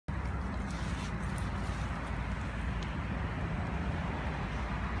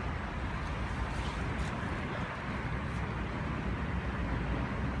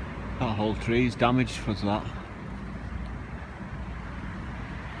whole tree's damaged for that.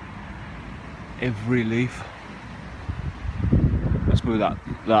 Every leaf. That's probably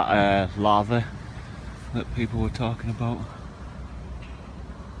that lava that people were talking about.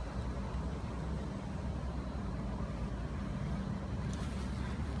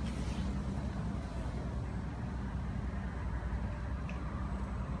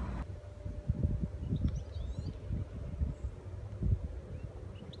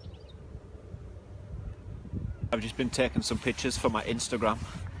 I've just been taking some pictures for my Instagram,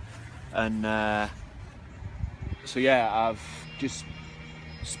 and so yeah, I've just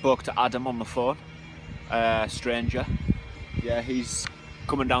spoke to Adam on the phone, stranger. Yeah, he's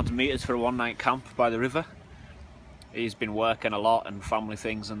coming down to meet us for a one-night camp by the river. He's been working a lot and family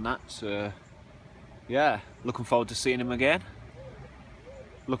things and that, so yeah, looking forward to seeing him again.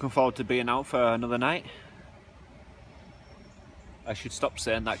 Looking forward to being out for another night. I should stop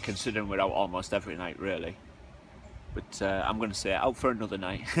saying that considering we're out almost every night really. But I'm going to say out for another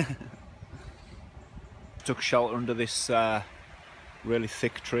night. Took shelter under this really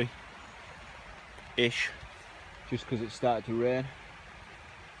thick tree-ish, just because it started to rain.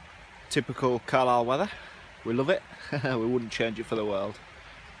 Typical Carlisle weather. We love it. We wouldn't change it for the world.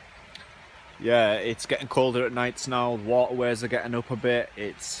 Yeah, it's getting colder at nights now. The waterways are getting up a bit.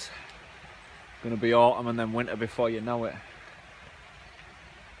 It's going to be autumn and then winter before you know it.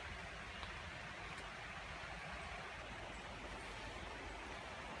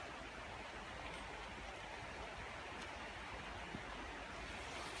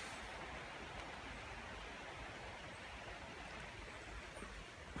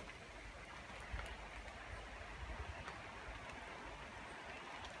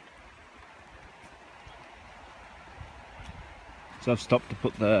 So I've stopped to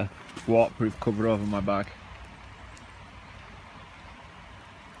put the waterproof cover over my bag.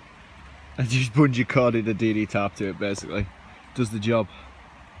 I just bungee corded a DD tarp to it basically. Does the job.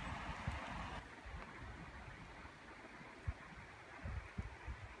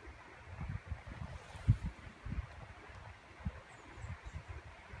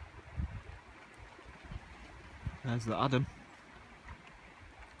 There's the Adam.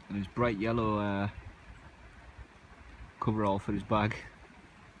 And his bright yellow coverall for his bag.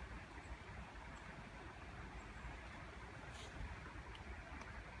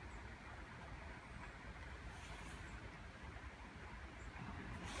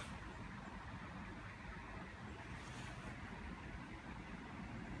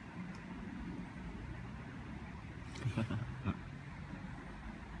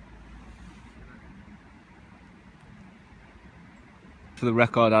 For the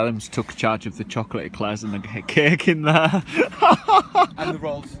record, Adams took charge of the chocolate eclairs and the cake in there. And the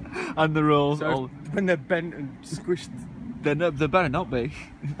rolls. And the rolls. So when they're bent and squished. They better not be.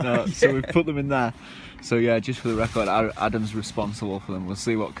 No, yeah. So we've put them in there. So yeah, just for the record, Adam's responsible for them. We'll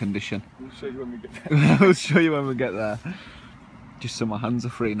see what condition. We'll show you when we get there. We'll show you when we get there. Just so my hands are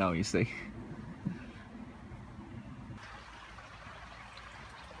free now, you see.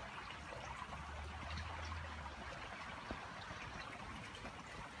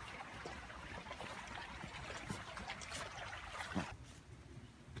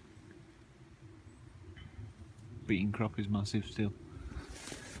 Beating crop is massive still.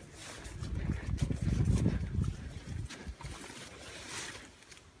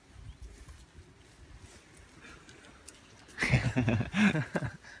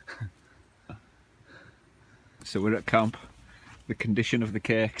 So we're at camp. The condition of the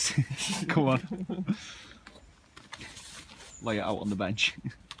cakes. Come on. Lay it out on the bench.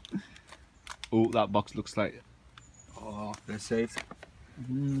 Oh, that box looks like... Oh, they're saved.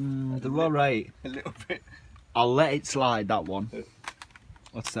 They're alright. A little bit. I'll let it slide, that one.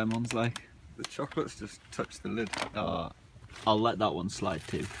 What's them ones like? The chocolates just touched the lid. I'll let that one slide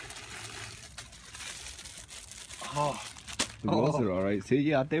too. Oh. The rolls are alright too,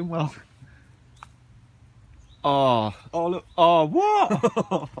 yeah, doing well. Oh. Oh, look. Oh,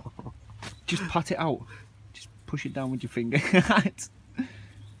 what? Just pat it out. Just push it down with your finger. It's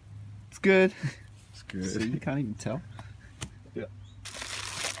good. It's good. See, you can't even tell. Yeah.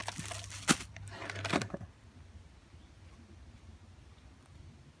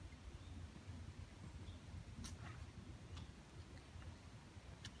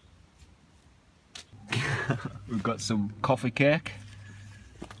 We've got some coffee cake.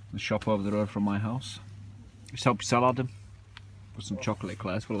 The shop over the road from my house. Just help yourself, Adam. Put some chocolate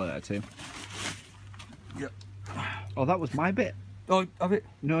eclairs, we'll let that too. Yep. Oh, that was my bit. Oh, have it?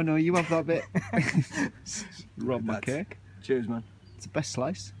 No, no, you have that bit. Rob my cake. Cheers, man. It's the best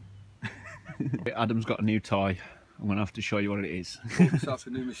slice. Adam's got a new toy. I'm gonna have to show you what it is. Bought myself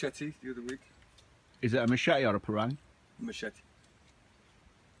a new machete the other week. Is it a machete or a parang? Machete.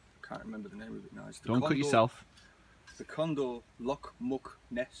 Can't remember the name of it now. It's the Don't cut yourself. It's the Condor Lock Muck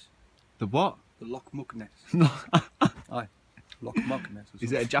Ness. The what? The Lock Muck Ness. No. Aye. Lock Muck Ness.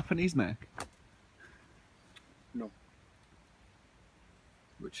 Is it a Japanese make? No.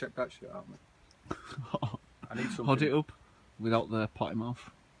 But check that shit out, man. I need something. Hold it up without the potty mouth.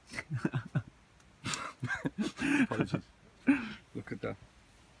 Apologies. Look at that.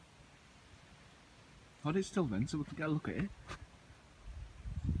 Hold it still then so we can get a look at it.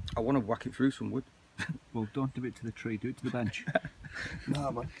 I want to whack it through some wood. Well, don't do it to the tree, do it to the bench.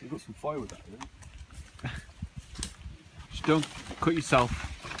 Nah, man. You've got some fire with that, yeah? Just don't cut yourself.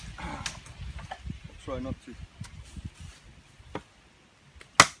 Try not to.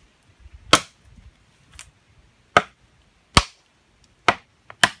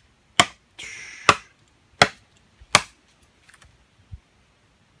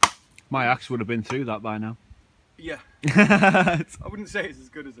 My axe would have been through that by now. Yeah. I wouldn't say it's as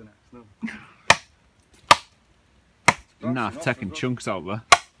good as an axe, no. Nah, taking chunks out there.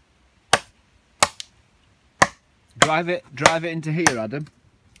 Drive it into here, Adam.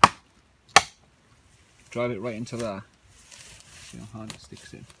 Drive it right into there. See how hard it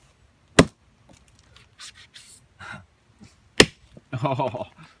sticks in. Oh.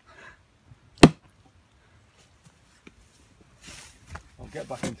 I'll get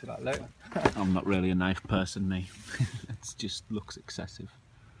back into that later. I'm not really a knife person, me. It just looks excessive.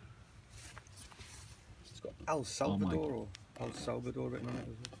 It's got El Salvador or El Salvador written on it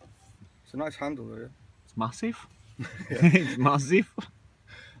as well. It's a nice handle though, yeah? It's massive. It's massive.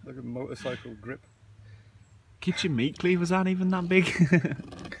 Like a motorcycle grip. Kitchen meat cleavers aren't even that big.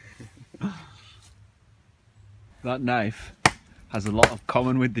 That knife has a lot of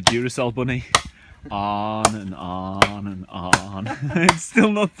common with the Duracell bunny. On and on and on. It's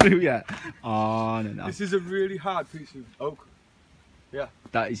still not through yet. On and on. This is a really hard piece of oak. Yeah.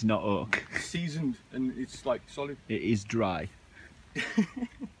 That is not oak. Seasoned and it's like solid. It is dry.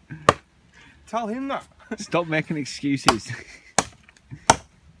 Tell him that. Stop making excuses.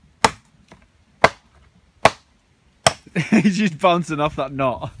 He's just bouncing off that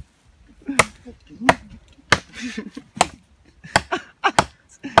knot.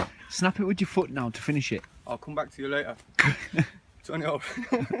 Snap it with your foot now to finish it. I'll come back to you later. Turn it off.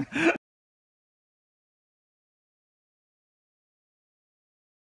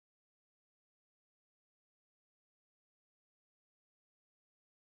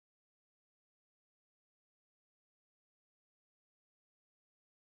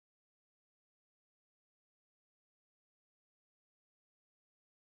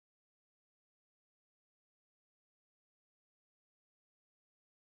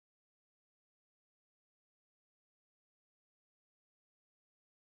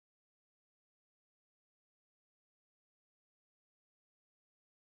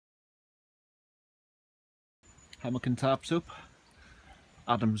 Hammock and tarps up.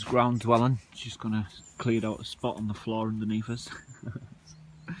 Adam's ground dwelling. She's gonna clear out a spot on the floor underneath us.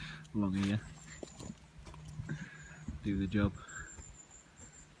 Along here. Do the job.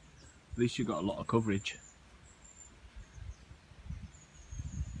 At least you got a lot of coverage.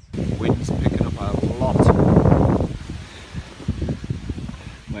 Wind's picking up a lot.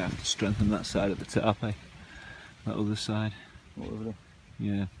 Might have to strengthen that side at the top, eh? That other side. What over there?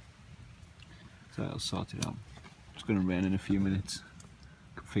 Yeah. So that'll sort it out. It's going to rain in a few minutes.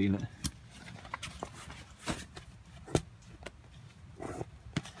 I can feel it.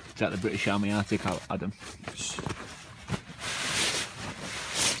 Is that the British Army Arctic, Adam?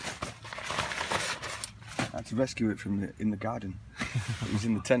 I had to rescue it from in the garden. It was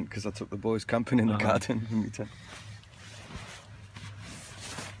in the tent because I took the boys camping in the garden in my tent.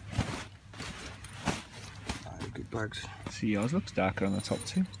 Good bags. See, yours looks darker on the top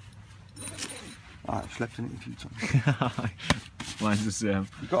too. I've slept in it a few times. Mine's the same.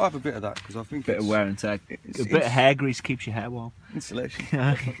 You've got to have a bit of that because I think Bit of wear and tear. A bit of hair grease keeps your hair warm. Insulation.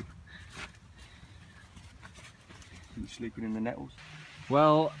 You sleeping in the nettles?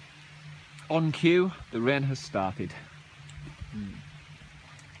 Well, on cue, the rain has started.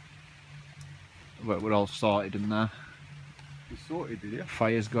 We're all sorted in there. You sorted, did you?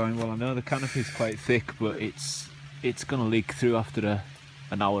 Fire's going well. I know the canopy's quite thick, but it's gonna leak through after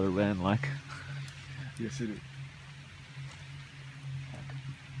an hour of rain, like. Yes, it is.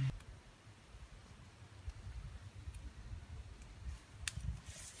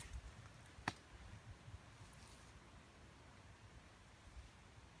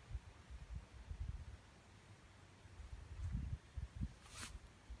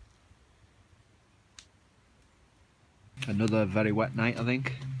 Another very wet night, I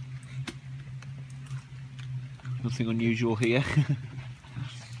think. Nothing unusual here.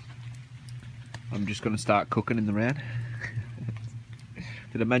 I'm just going to start cooking in the rain.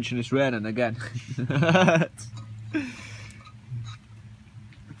 Did I mention it's raining again?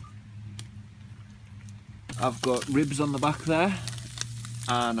 I've got ribs on the back there,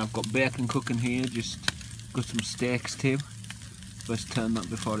 and I've got bacon cooking here. Just got some steaks too. First turn that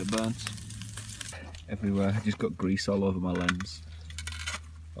before it burns. Everywhere, just got grease all over my lens.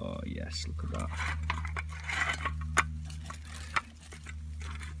 Oh yes, look at that.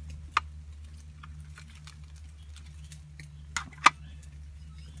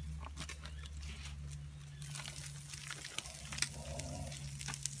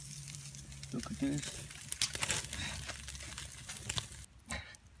 Look at this.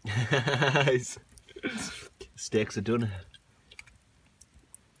 Steaks are done.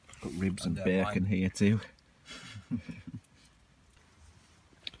 Got ribs and bacon here too.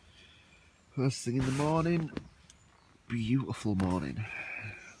 First thing in the morning. Beautiful morning.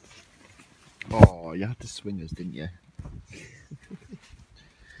 Oh, you had to swing us, didn't you? You're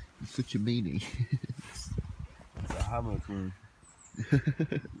such a meanie. It's a hammock room.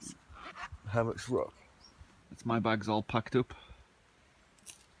 Hammock's rock. It's my bag's all packed up.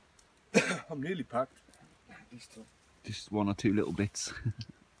 I'm nearly packed. Just one or two little bits.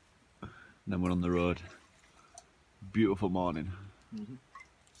 And then we're on the road. Beautiful morning. Mm-hmm.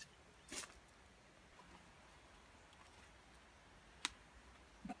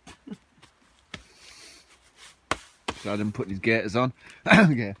 So Adam putting his gaiters on.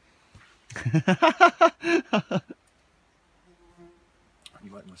 Yeah.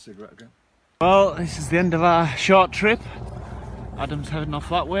 You like my cigarette again? Well, this is the end of our short trip. Adam's heading off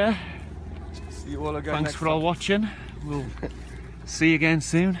that way. See you all again. Thanks for all watching. We'll see you again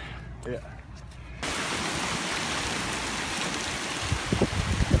soon. Yeah.